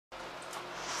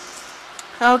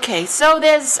Okay, so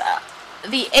there's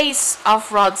the Ace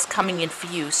of Rods coming in for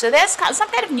you. So there's some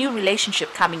kind of new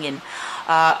relationship coming in,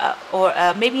 or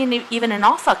maybe even an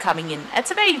offer coming in.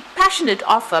 It's a very passionate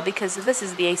offer because this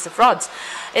is the Ace of Rods.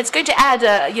 It's going to add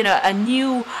a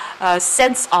new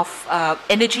sense of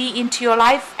energy into your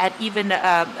life, and even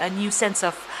a new sense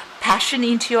of passion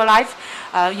into your life.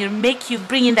 Make you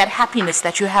bring in that happiness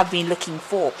that you have been looking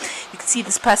for. You can see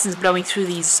this person's blowing through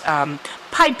these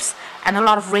pipes, and a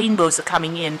lot of rainbows are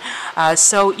coming in.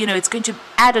 So it's going to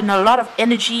add in a lot of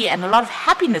energy and a lot of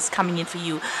happiness coming in for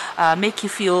you, make you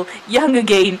feel young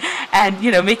again, and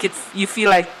make you feel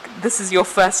like this is your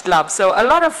first love. So a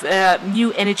lot of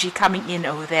new energy coming in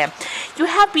over there. You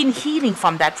have been healing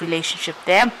from that relationship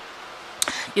there.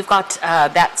 You've got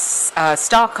that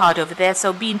star card over there.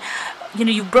 So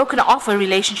you've broken off a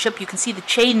relationship. You can see the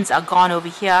chains are gone over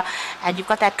here, and you've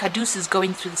got that caduceus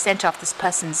going through the center of this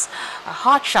person's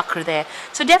heart chakra there.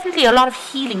 So definitely a lot of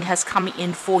healing has come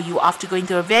in for you after going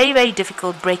through a very, very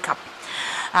difficult breakup.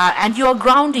 And you are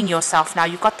grounding yourself now.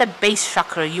 You've got that base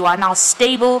chakra. You are now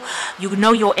stable. You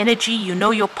know your energy, you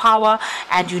know your power,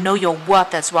 and you know your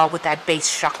worth as well with that base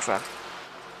chakra.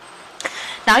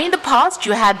 Now, in the past,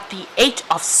 you had the Eight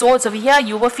of Swords over here.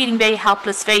 You were feeling very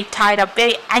helpless, very tied up,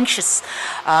 very anxious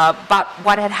about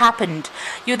what had happened.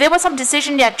 There was some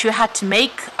decision that you had to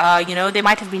make. There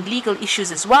might have been legal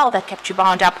issues as well that kept you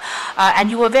bound up.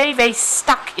 And you were very, very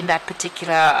stuck in that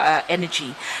particular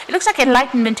energy. It looks like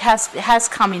enlightenment has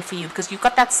come in for you because you've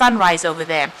got that sunrise over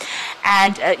there.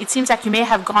 And it seems like you may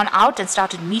have gone out and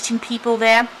started meeting people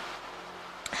there.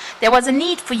 There was a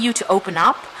need for you to open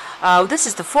up. This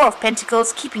is the Four of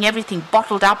Pentacles. Keeping everything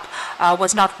bottled up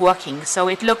was not working. So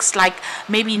it looks like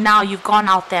maybe now you've gone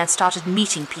out there and started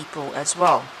meeting people as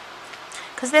well.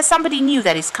 Because there's somebody new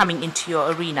that is coming into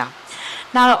your arena.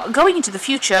 Now, going into the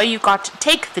future, you've got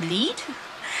Take the Lead,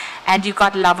 and you've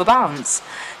got Love Abounds.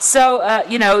 So,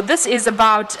 this is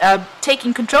about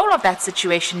taking control of that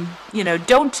situation.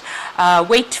 Don't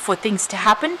wait for things to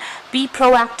happen. Be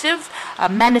proactive,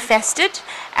 manifest it,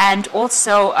 and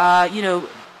also,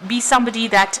 be somebody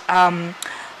that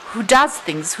who does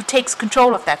things, who takes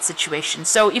control of that situation.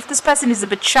 So if this person is a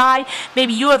bit shy,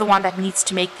 maybe you are the one that needs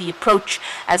to make the approach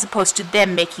as opposed to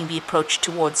them making the approach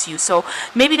towards you. So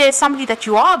maybe there's somebody that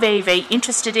you are very, very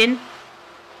interested in,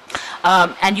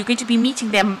 and you're going to be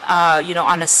meeting them,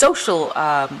 on a social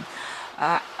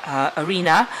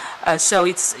arena. So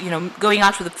it's going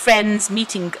out with friends,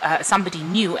 meeting somebody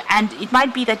new, and it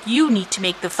might be that you need to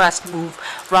make the first move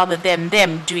rather than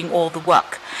them doing all the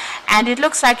work. And it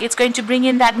looks like it's going to bring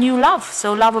in that new love.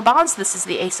 So Love Abounds, this is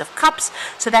the Ace of Cups,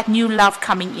 so that new love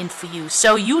coming in for you.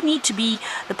 So you need to be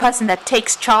the person that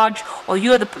takes charge, or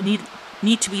you're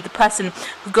need to be the person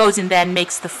who goes in there and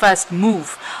makes the first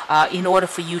move in order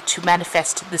for you to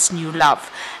manifest this new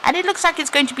love. And it looks like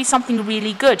it's going to be something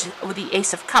really good with the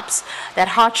Ace of Cups, that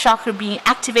heart chakra being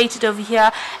activated over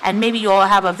here, and maybe you'll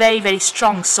have a very, very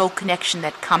strong soul connection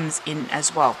that comes in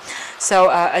as well.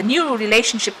 So a new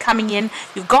relationship coming in.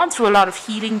 You've gone through a lot of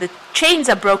healing. The chains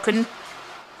are broken,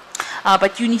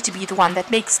 but you need to be the one that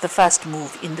makes the first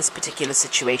move in this particular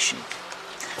situation.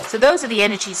 So those are the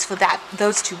energies for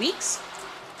those 2 weeks.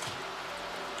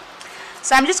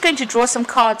 So I'm just going to draw some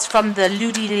cards from the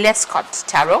Ludi Lescott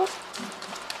Tarot.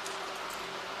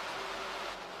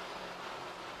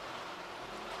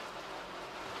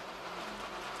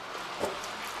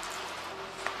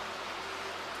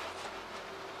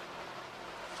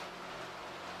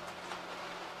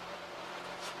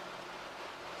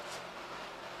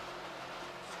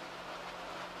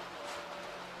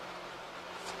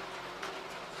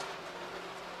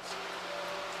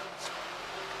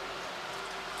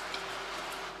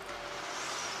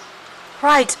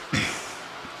 Right,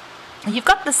 you've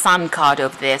got the Sun card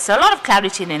over there, so a lot of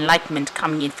clarity and enlightenment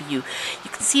coming in for you. You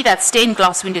can see that stained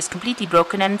glass window is completely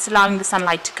broken and it's allowing the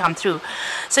sunlight to come through.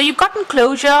 So you've gotten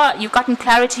closure, you've gotten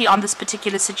clarity on this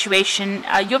particular situation.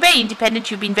 You're very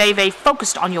independent, you've been very, very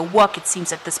focused on your work, it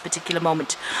seems, at this particular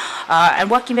moment. And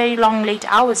working very long,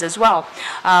 late hours as well.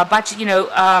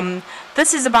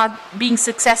 This is about being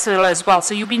successful as well.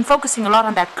 So you've been focusing a lot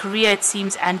on that career, it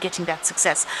seems, and getting that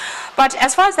success. But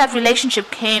as far as that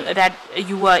relationship came, that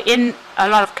you were in, a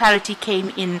lot of clarity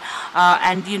came in,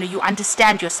 and you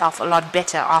understand yourself a lot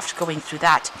better after going through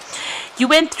that. You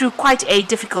went through quite a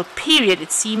difficult period,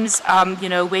 it seems,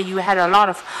 where you had a lot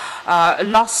of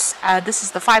loss. This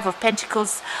is the Five of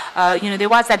Pentacles. There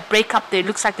was that breakup. There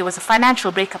looks like there was a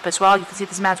financial breakup as well. You can see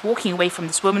this man's walking away from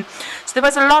this woman. So there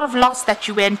was a lot of loss that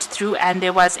you went through, and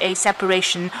there was a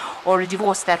separation or a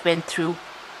divorce that went through.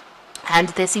 and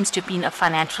there seems to have been a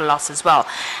financial loss as well,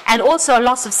 and also a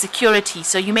loss of security.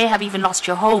 So you may have even lost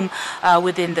your home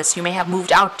within this. You may have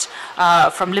moved out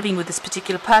from living with this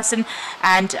particular person,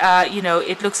 and you know,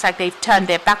 it looks like they've turned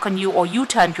their back on you, or you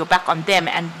turned your back on them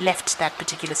and left that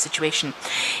particular situation.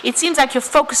 It seems like you're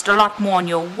focused a lot more on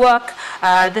your work.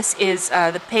 This is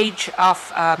the Page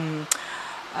of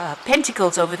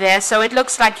Pentacles over there, so it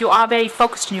looks like you are very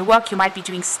focused on your work. You might be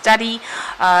doing study.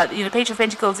 You know, Page of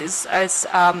Pentacles is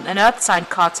an earth sign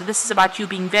card, so this is about you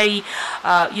being very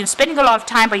you know, spending a lot of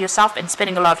time by yourself and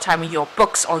spending a lot of time with your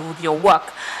books or with your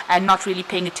work, and not really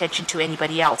paying attention to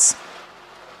anybody else.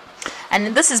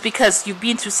 And this is because you've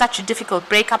been through such a difficult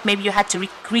breakup. Maybe you had to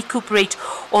recuperate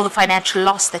all the financial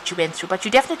loss that you went through, but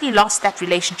you definitely lost that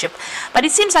relationship. But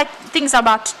it seems like things are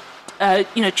about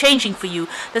you know, changing for you.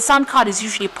 The Sun card is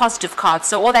usually a positive card,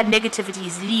 so all that negativity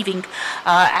is leaving,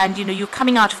 and you know, you're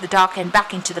coming out of the dark and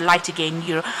back into the light again.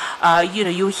 You're you know,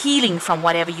 you're healing from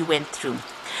whatever you went through.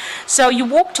 So you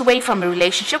walked away from a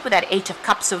relationship with that Eight of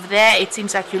Cups over there. It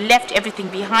seems like you left everything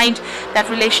behind. That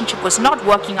relationship was not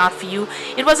working out for you.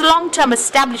 It was a long-term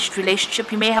established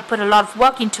relationship. You may have put a lot of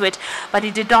work into it, but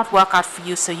it did not work out for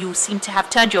you, so you seem to have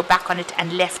turned your back on it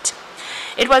and left.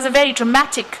 It was a very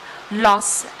dramatic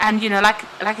loss, and you know, like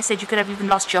I said, you could have even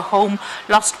lost your home,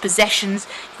 lost possessions.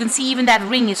 You can see even that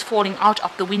ring is falling out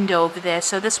of the window over there.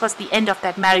 So this was the end of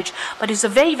that marriage, but it's a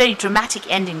very, very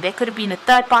dramatic ending. There could have been a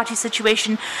third-party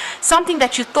situation. Something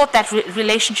that you thought that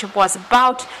relationship was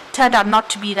about turned out not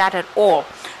to be that at all.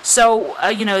 So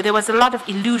you know, there was a lot of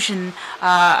illusion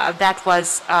that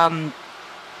was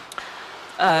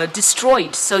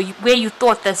destroyed. So where you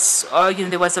thought this, you know,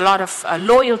 there was a lot of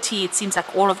loyalty, it seems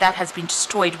like all of that has been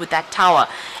destroyed with that tower.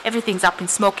 Everything's up in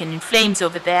smoke and in flames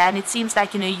over there, and it seems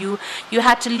like, you know, you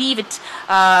had to leave it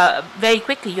very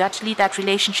quickly. You had to leave that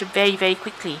relationship very, very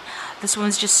quickly. This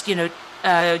woman's just, you know,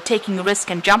 taking a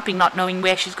risk and jumping, not knowing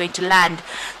where she's going to land.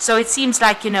 So it seems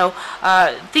like, you know,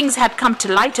 things had come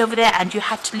to light over there, and you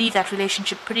had to leave that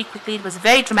relationship pretty quickly. It was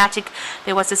very dramatic.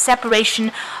 There was a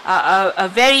separation, a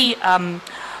very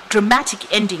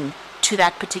dramatic ending to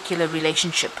that particular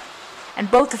relationship.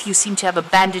 And both of you seem to have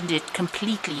abandoned it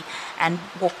completely and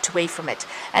walked away from it.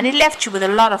 And it left you with a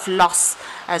lot of loss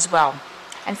as well,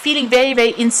 and feeling very,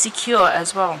 very insecure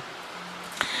as well.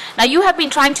 Now, you have been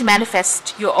trying to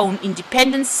manifest your own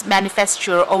independence, manifest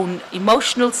your own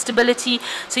emotional stability.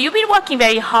 So you've been working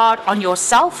very hard on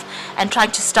yourself and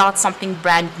trying to start something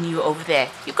brand new over there.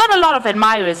 You've got a lot of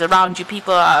admirers around you.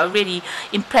 People are really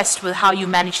impressed with how you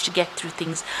manage to get through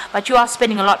things. But you are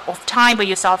spending a lot of time by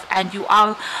yourself, and you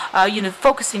are, you know,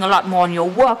 focusing a lot more on your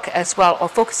work as well, or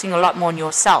focusing a lot more on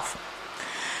yourself.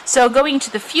 So going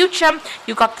into the future,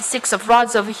 you've got the Six of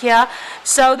Rods over here.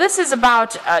 So this is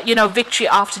about, you know, victory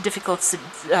after difficult,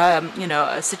 you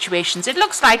know, situations. It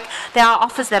looks like there are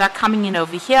offers that are coming in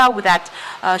over here with that.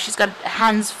 She's got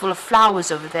hands full of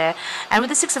flowers over there. And with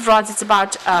the Six of Rods, it's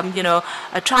about, you know,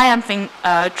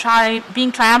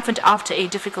 being triumphant after a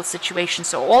difficult situation.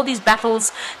 So all these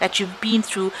battles that you've been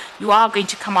through, you are going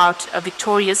to come out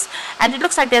victorious. And it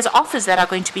looks like there's offers that are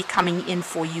going to be coming in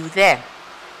for you there.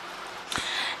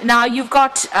 Now, you've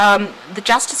got the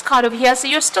Justice card over here, so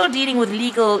you're still dealing with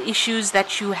legal issues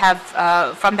that you have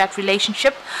from that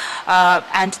relationship,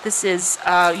 and this is,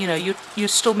 you know, you're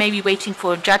still maybe waiting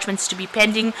for judgments to be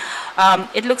pending.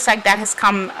 It looks like that has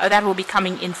come, that will be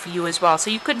coming in for you as well. So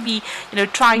you could be, you know,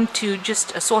 trying to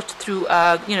just sort through,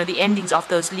 you know, the endings of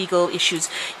those legal issues.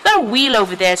 You've got a wheel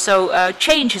over there, so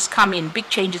change has come in, big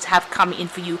changes have come in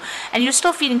for you, and you're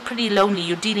still feeling pretty lonely.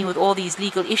 You're dealing with all these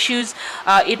legal issues.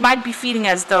 It might be feeling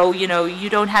as though, you know, you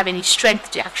don't have any strength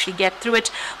to actually get through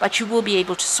it, but you will be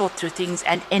able to sort through things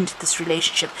and end this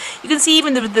relationship. You can see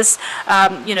even with this,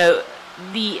 you know,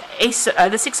 the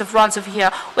Six of Rods over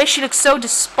here, where she looks so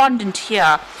despondent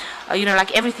here, you know,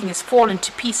 like everything has fallen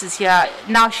to pieces here.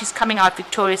 Now she's coming out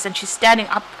victorious, and she's standing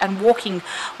up and walking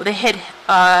with her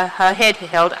head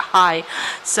held high.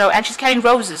 So, and she's carrying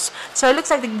roses. So it looks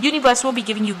like the universe will be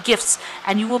giving you gifts,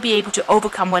 and you will be able to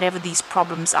overcome whatever these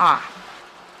problems are.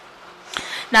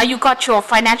 Now, you've got your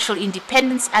financial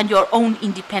independence and your own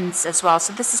independence as well.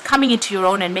 So this is coming into your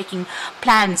own and making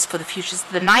plans for the future. So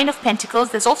the Nine of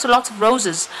Pentacles, there's also lots of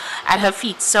roses at her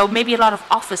feet. So maybe a lot of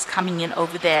offers coming in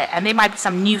over there. And there might be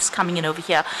some news coming in over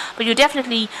here. But you're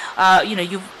definitely, you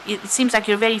know, it seems like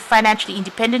you're a very financially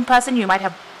independent person. You might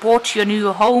have bought your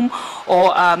new home, or,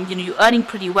 you know, you're earning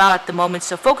pretty well at the moment.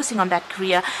 So focusing on that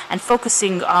career and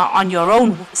focusing on your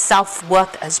own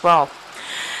self-worth as well.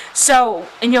 So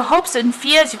in your hopes and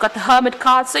fears, you've got the Hermit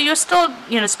card. So you're still,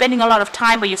 spending a lot of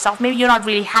time by yourself. Maybe you're not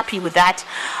really happy with that,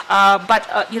 but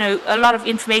a lot of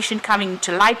information coming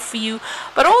to light for you.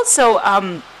 But also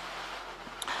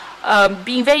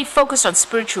being very focused on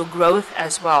spiritual growth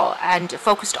as well, and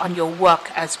focused on your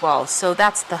work as well. So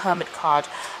that's the Hermit card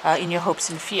in your hopes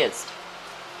and fears.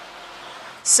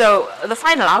 So the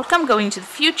final outcome going into the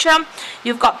future,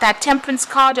 you've got that Temperance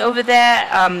card over there,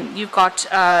 you've got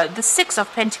the Six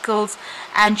of Pentacles,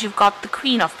 and you've got the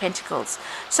Queen of Pentacles.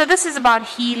 So this is about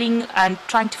healing and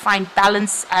trying to find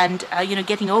balance and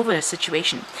getting over a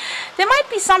situation. There might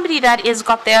be somebody that has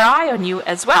got their eye on you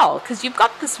as well, because you've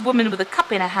got this woman with a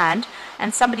cup in her hand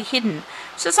and somebody hidden.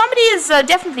 So somebody is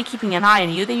definitely keeping an eye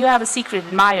on you. That you have a secret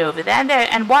admirer over there,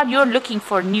 and while you're looking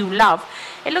for new love,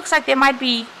 it looks like there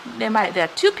are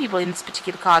two people in this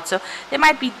particular card. So there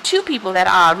might be two people that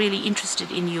are really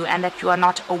interested in you and that you are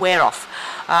not aware of,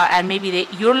 and maybe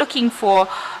you're looking for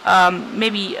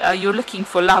you're looking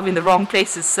for love in the wrong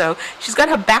places. So she's got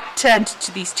her back turned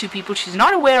to these two people. She's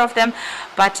not aware of them,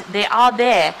 but they are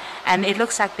there, and it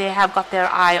looks like they have got their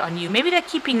eye on you. Maybe they're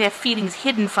keeping their feelings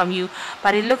hidden from you,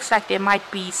 but it looks like there might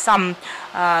be some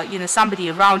somebody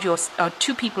around you, or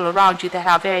two people around you that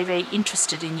are very, very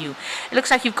interested in you. It looks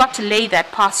like you've got to lay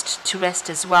that past to rest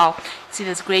as well. See,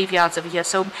 there's graveyards over here.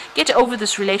 So get over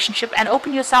this relationship and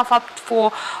open yourself up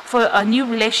for a new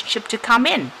relationship to come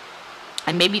in.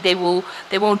 And maybe they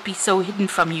won't be so hidden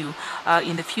from you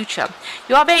in the future.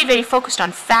 You are very, very focused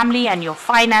on family and your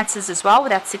finances as well,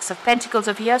 with that Six of Pentacles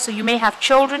over here. So you may have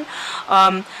children.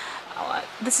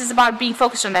 This is about being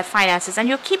focused on that finances, and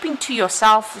you're keeping to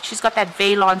yourself. She's got that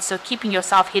veil on, so keeping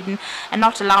yourself hidden and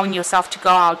not allowing yourself to go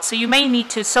out. So you may need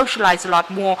to socialize a lot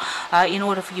more in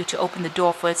order for you to open the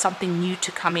door for something new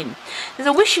to come in. There's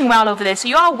a wishing well over there, so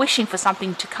you are wishing for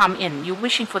something to come in. You're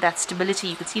wishing for that stability.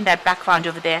 You can see that background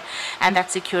over there and that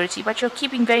security, but you're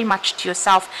keeping very much to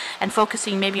yourself and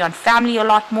focusing maybe on family a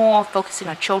lot more, focusing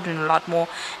on children a lot more,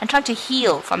 and trying to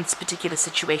heal from this particular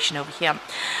situation over here.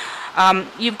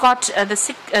 You've got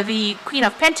the Queen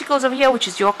of Pentacles over here, which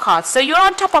is your card. So you're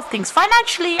on top of things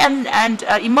financially and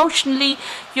emotionally.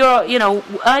 You're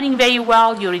earning very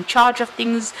well. You're in charge of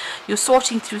things. You're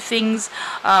sorting through things,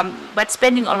 but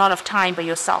spending a lot of time by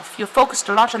yourself. You're focused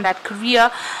a lot on that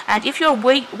career, and if you're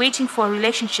waiting for a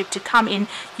relationship to come in,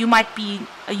 you might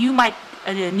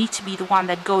need to be the one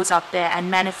that goes out there and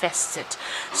manifests it.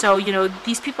 So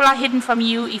these people are hidden from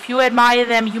you. If you admire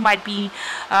them, you might need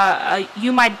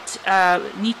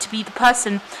to be the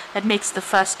person that makes the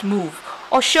first move,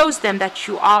 or shows them that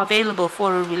you are available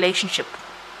for a relationship.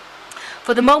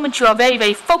 For the moment, you are very,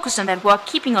 very focused on that work,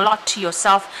 keeping a lot to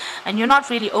yourself, and you're not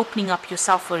really opening up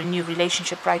yourself for a new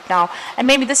relationship right now. And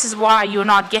maybe this is why you're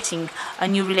not getting a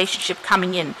new relationship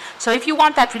coming in. So if you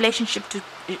want that relationship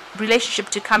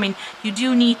to come in, you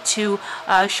do need to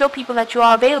show people that you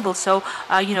are available. So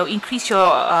increase your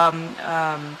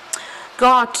go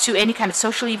out to any kind of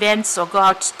social events, or go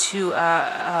out to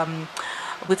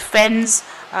with friends,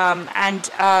 and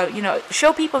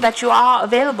show people that you are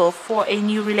available for a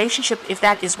new relationship if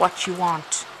that is what you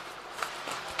want.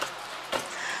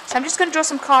 So I'm just going to draw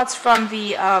some cards from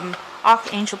the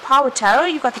Archangel Power Tarot.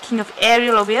 You've got the King of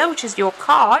Ariel over here, which is your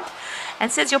card,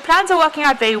 and says your plans are working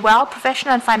out very well,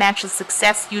 professional and financial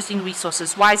success, using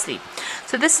resources wisely.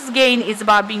 So this again is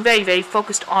about being very, very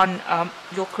focused on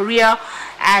your career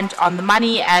and on the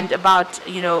money, and about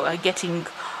getting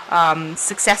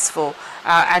successful,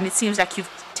 and it seems like you've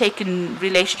taken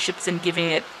relationships and giving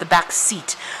it the back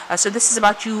seat. So this is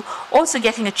about you also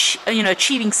getting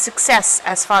achieving success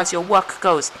as far as your work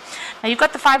goes. Now you've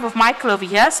got the Five of Michael over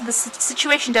here. So the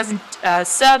situation doesn't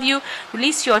serve you.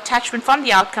 Release your attachment from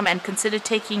the outcome and consider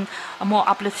taking a more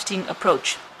uplifting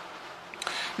approach.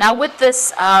 Now with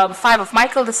this Five of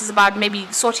Michael, this is about maybe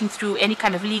sorting through any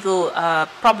kind of legal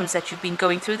problems that you've been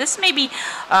going through. This may be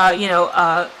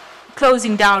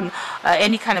closing down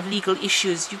any kind of legal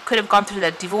issues. You could have gone through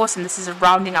that divorce, and this is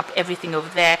rounding up everything over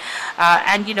there,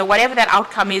 and whatever that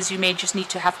outcome is, you may just need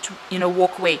to have to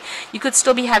walk away. You could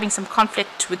still be having some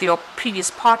conflict with your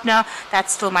previous partner. That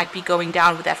still might be going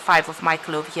down with that Five of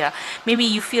Michael over here. Maybe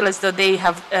you feel as though they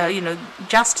have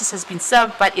justice has been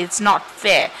served, but it's not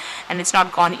fair and it's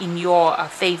not gone in your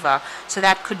favor. So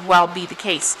that could well be the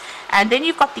case. And then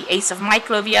you've got the Ace of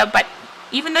Michael over here, but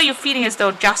even though you're feeling as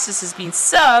though justice has been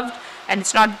served and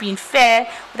it's not being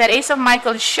fair, that Ace of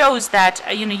Michael shows that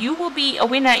you will be a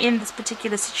winner in this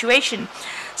particular situation.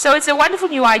 So it's a wonderful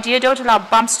new idea. Don't allow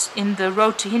bumps in the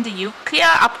road to hinder you. Clear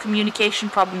up communication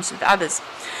problems with others.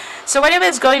 So whatever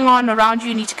is going on around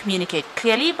you need to communicate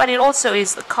clearly, but it also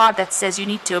is a card that says you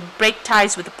need to break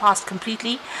ties with the past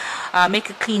completely. make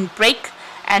a clean break,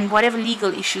 and whatever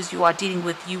legal issues you are dealing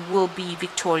with, you will be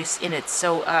victorious in it.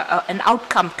 So an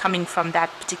outcome coming from that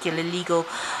particular legal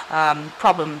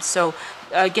problem. So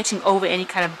getting over any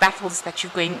kind of battles that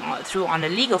you're going through on a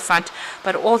legal front,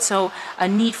 but also a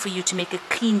need for you to make a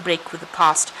clean break with the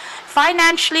past.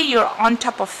 Financially, you're on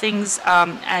top of things,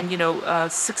 and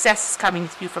success is coming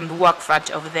through from the work front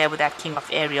over there with that King of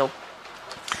Ariel.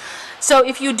 So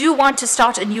if you do want to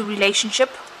start a new relationship,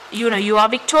 you are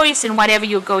victorious in whatever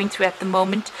you're going through at the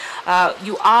moment.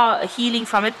 You are healing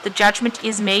from it. The judgment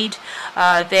is made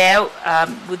there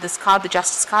with this card, the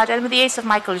Justice card, and with the Ace of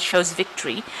Michael, it shows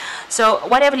victory. So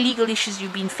whatever legal issues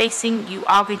you've been facing, you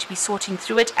are going to be sorting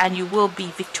through it, and you will be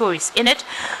victorious in it.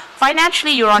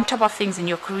 Financially, you're on top of things in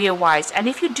your career-wise, and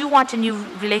if you do want a new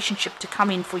relationship to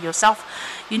come in for yourself,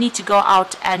 you need to go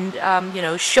out and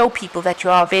show people that you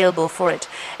are available for it.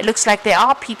 It looks like there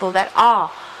are people that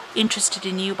are interested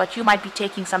in you, but you might be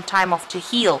taking some time off to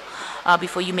heal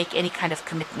before you make any kind of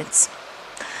commitments.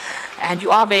 And you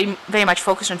are very, very much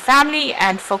focused on family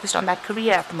and focused on that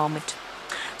career at the moment.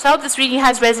 So I hope this reading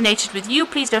has resonated with you.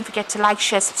 Please don't forget to like,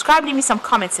 share, subscribe, leave me some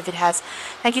comments if it has.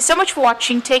 Thank you so much for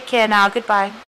watching. Take care now. Goodbye.